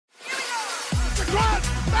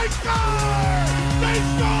They score! They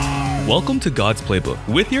score! Welcome to God's Playbook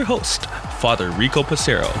with your host, Father Rico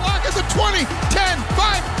Passero. Lock at the 20, 10,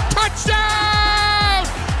 5, touchdown!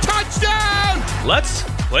 Touchdown! Let's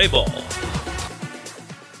play ball.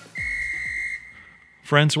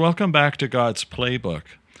 Friends, welcome back to God's Playbook.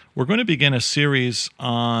 We're going to begin a series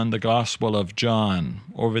on the Gospel of John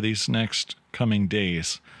over these next coming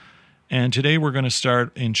days. And today we're going to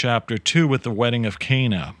start in chapter 2 with the wedding of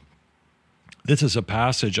Cana. This is a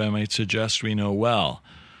passage I might suggest we know well,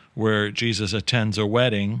 where Jesus attends a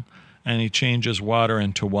wedding and he changes water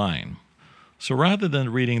into wine. So rather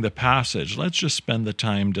than reading the passage, let's just spend the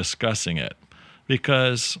time discussing it.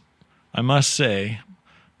 Because I must say,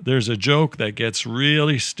 there's a joke that gets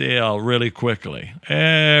really stale really quickly.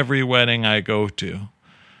 Every wedding I go to,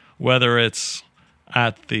 whether it's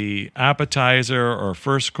at the appetizer or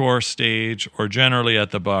first course stage or generally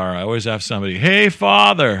at the bar, I always have somebody, "Hey,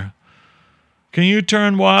 Father, can you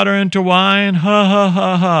turn water into wine? Ha, ha,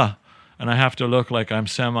 ha, ha." And I have to look like I'm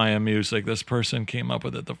semi-amused, like this person came up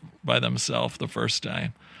with it by themselves the first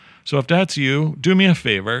time. So if that's you, do me a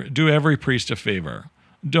favor, do every priest a favor.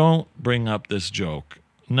 Don't bring up this joke.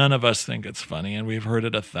 None of us think it's funny, and we've heard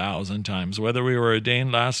it 1,000 times, whether we were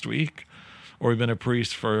ordained last week or we've been a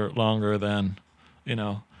priest for longer than,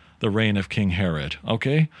 the reign of King Herod,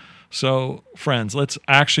 okay? So, friends, let's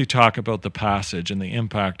actually talk about the passage and the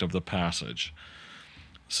impact of the passage.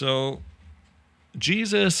 So,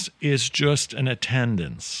 Jesus is just an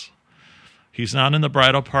attendance. He's not in the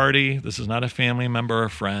bridal party. This is not a family member or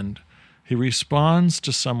friend. He responds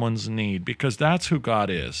to someone's need because that's who God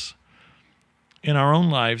is. In our own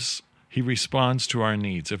lives, he responds to our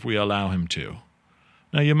needs if we allow him to.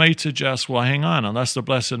 Now, you might suggest, well, hang on, unless the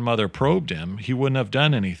Blessed Mother probed him, he wouldn't have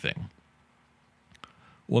done anything.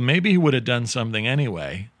 Well, maybe he would have done something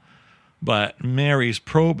anyway, but Mary's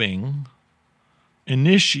probing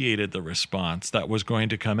initiated the response that was going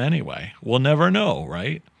to come anyway. We'll never know,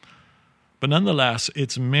 right? But nonetheless,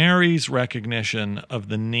 it's Mary's recognition of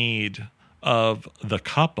the need of the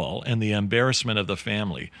couple and the embarrassment of the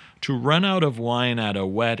family. To run out of wine at a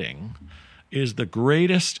wedding is the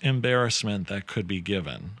greatest embarrassment that could be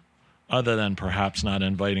given, other than perhaps not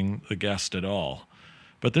inviting the guest at all.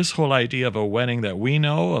 But this whole idea of a wedding that we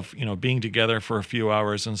know of, being together for a few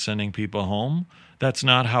hours and sending people home, that's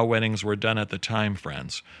not how weddings were done at the time,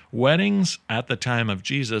 friends. Weddings at the time of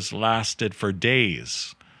Jesus lasted for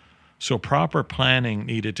days. So proper planning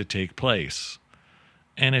needed to take place.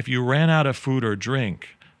 And if you ran out of food or drink,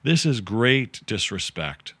 this is great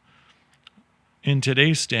disrespect. In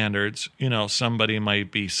today's standards, somebody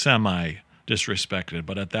might be semi-disrespected,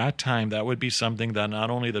 but at that time, that would be something that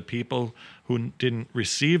not only the people who didn't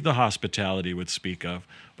receive the hospitality would speak of,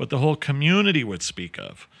 but the whole community would speak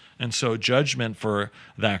of. And so judgment for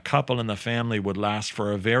that couple and the family would last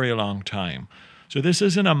for a very long time. So this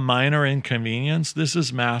isn't a minor inconvenience. This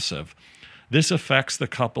is massive. This affects the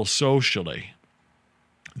couple socially.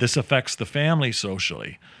 This affects the family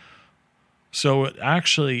socially. So it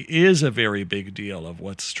actually is a very big deal of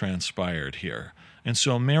what's transpired here. And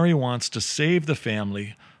so Mary wants to save the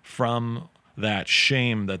family from that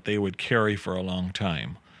shame that they would carry for a long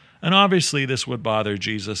time. And obviously this would bother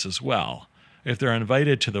Jesus as well. If they're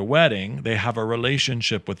invited to the wedding, they have a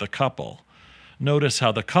relationship with the couple. Notice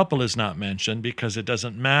how the couple is not mentioned because it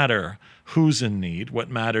doesn't matter who's in need. What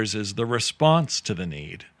matters is the response to the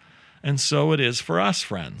need. And so it is for us,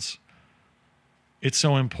 friends. It's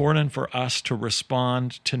so important for us to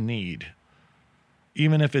respond to need.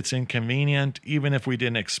 Even if it's inconvenient, even if we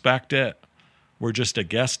didn't expect it, we're just a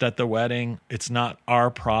guest at the wedding. It's not our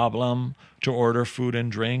problem to order food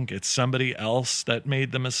and drink. It's somebody else that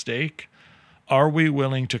made the mistake. Are we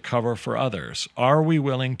willing to cover for others? Are we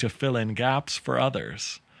willing to fill in gaps for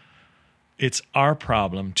others? It's our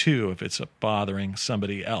problem, too, if it's bothering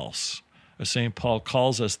somebody else. As St. Paul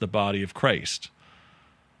calls us the body of Christ.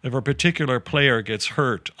 If a particular player gets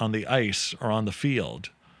hurt on the ice or on the field,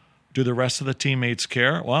 do the rest of the teammates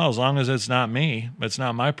care? Well, as long as it's not me, it's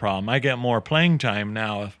not my problem. I get more playing time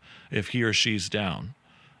now if he or she's down.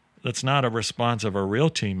 That's not a response of a real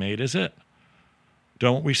teammate, is it?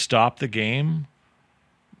 Don't we stop the game?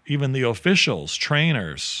 Even the officials,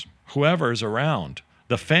 trainers, whoever's around,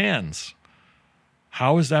 the fans.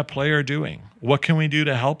 How is that player doing? What can we do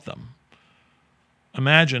to help them?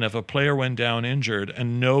 Imagine if a player went down injured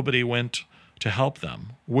and nobody went to help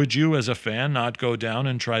them. Would you, as a fan, not go down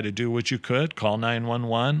and try to do what you could? Call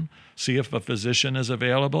 911, see if a physician is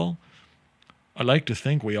available? I'd like to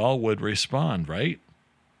think we all would respond, right?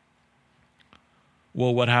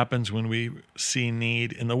 Well, what happens when we see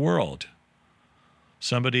need in the world?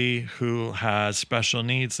 somebody who has special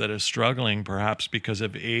needs that is struggling, perhaps because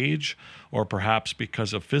of age or perhaps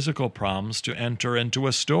because of physical problems, to enter into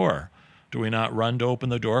a store. Do we not run to open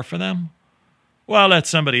the door for them? Well, let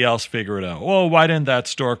somebody else figure it out. Well, why didn't that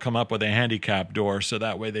store come up with a handicap door so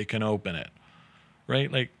that way they can open it?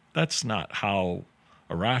 Right? Like, that's not how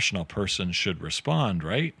a rational person should respond,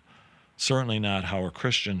 right? Certainly not how a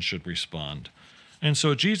Christian should respond. And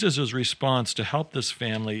so Jesus' response to help this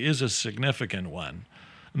family is a significant one.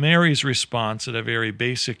 Mary's response at a very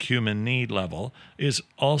basic human need level is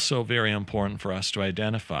also very important for us to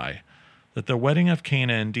identify. That the wedding of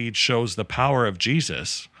Cana indeed shows the power of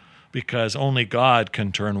Jesus, because only God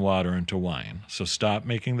can turn water into wine. So stop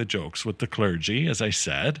making the jokes with the clergy, as I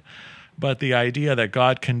said. But the idea that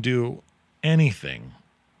God can do anything,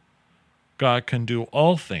 God can do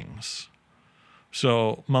all things.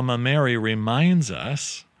 So Mama Mary reminds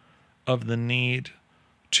us of the need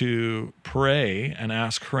to pray and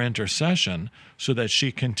ask her intercession so that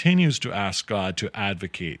she continues to ask God to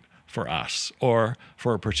advocate for us or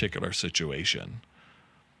for a particular situation.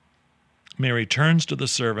 Mary turns to the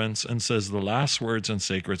servants and says the last words in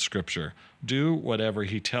sacred scripture, "Do whatever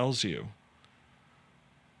he tells you."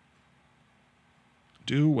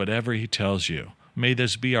 Do whatever he tells you. May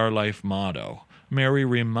this be our life motto. Mary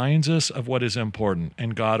reminds us of what is important,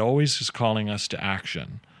 and God always is calling us to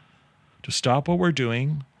action, to stop what we're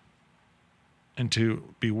doing and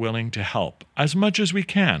to be willing to help as much as we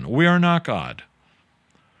can. We are not God.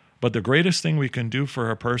 But the greatest thing we can do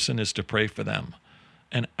for a person is to pray for them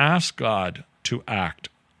and ask God to act,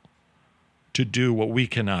 to do what we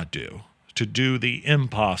cannot do, to do the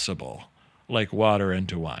impossible, like water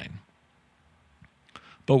into wine.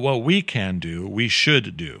 But what we can do, we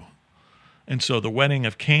should do. And so the wedding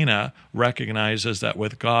of Cana recognizes that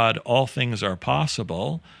with God, all things are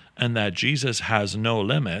possible and that Jesus has no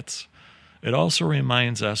limits. It also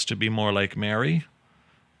reminds us to be more like Mary.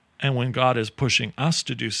 And when God is pushing us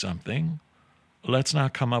to do something, let's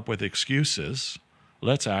not come up with excuses.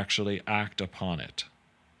 Let's actually act upon it.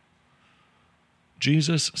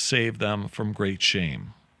 Jesus saved them from great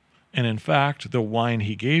shame. And in fact, the wine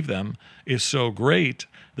he gave them is so great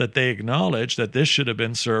that they acknowledge that this should have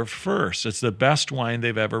been served first. It's the best wine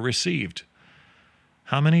they've ever received.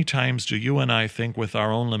 How many times do you and I think with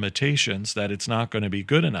our own limitations that it's not going to be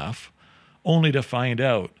good enough, only to find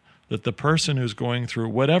out that the person who's going through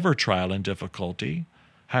whatever trial and difficulty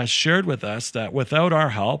has shared with us that without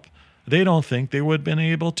our help, they don't think they would have been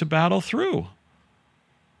able to battle through?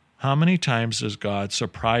 How many times does God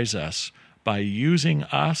surprise us by using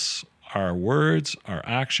us, our words, our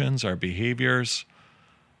actions, our behaviors,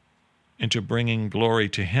 into bringing glory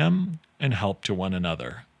to Him and help to one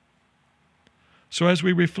another? So as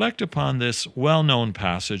we reflect upon this well-known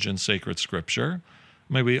passage in sacred scripture,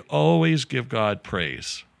 may we always give God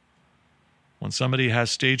praise. When somebody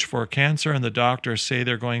has stage 4 cancer and the doctors say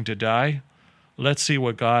they're going to die, let's see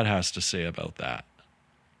what God has to say about that.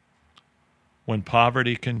 When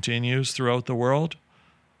poverty continues throughout the world,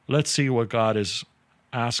 let's see what God is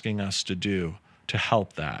asking us to do to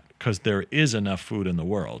help that, because there is enough food in the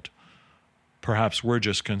world. Perhaps we're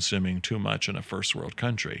just consuming too much in a first world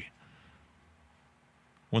country.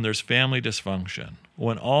 When there's family dysfunction,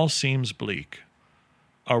 when all seems bleak,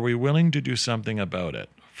 are we willing to do something about it?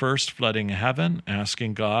 First, flooding heaven,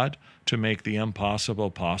 asking God to make the impossible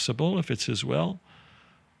possible if it's His will,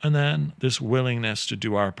 and then this willingness to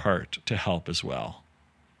do our part to help as well.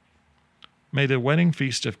 May the wedding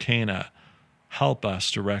feast of Cana help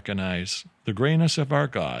us to recognize the greatness of our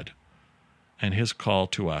God and His call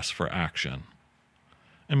to us for action.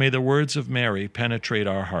 And may the words of Mary penetrate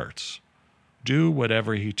our hearts. Do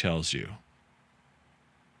whatever He tells you.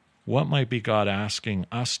 What might be God asking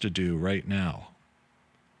us to do right now?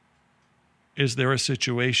 Is there a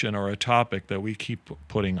situation or a topic that we keep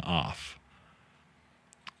putting off?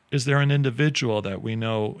 Is there an individual that we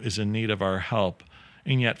know is in need of our help,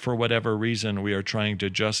 and yet for whatever reason we are trying to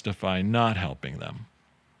justify not helping them?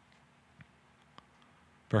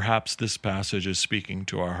 Perhaps this passage is speaking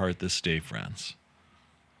to our heart this day, friends.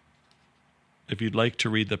 If you'd like to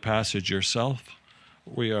read the passage yourself,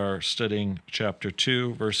 we are studying chapter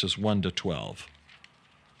 2, verses 1 to 12.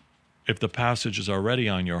 If the passage is already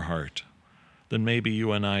on your heart, then maybe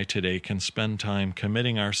you and I today can spend time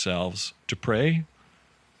committing ourselves to pray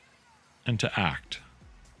and to act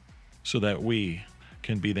so that we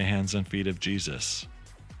can be the hands and feet of Jesus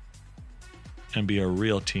and be a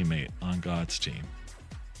real teammate on God's team.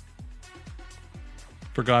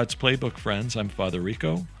 For God's Playbook, friends, I'm Father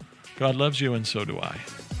Rico. God loves you, and so do I.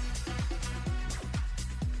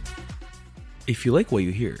 If you like what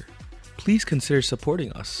you hear, please consider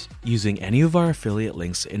supporting us using any of our affiliate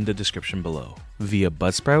links in the description below via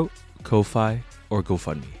Buzzsprout, Ko-Fi, or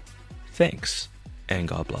GoFundMe. Thanks, and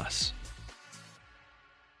God bless.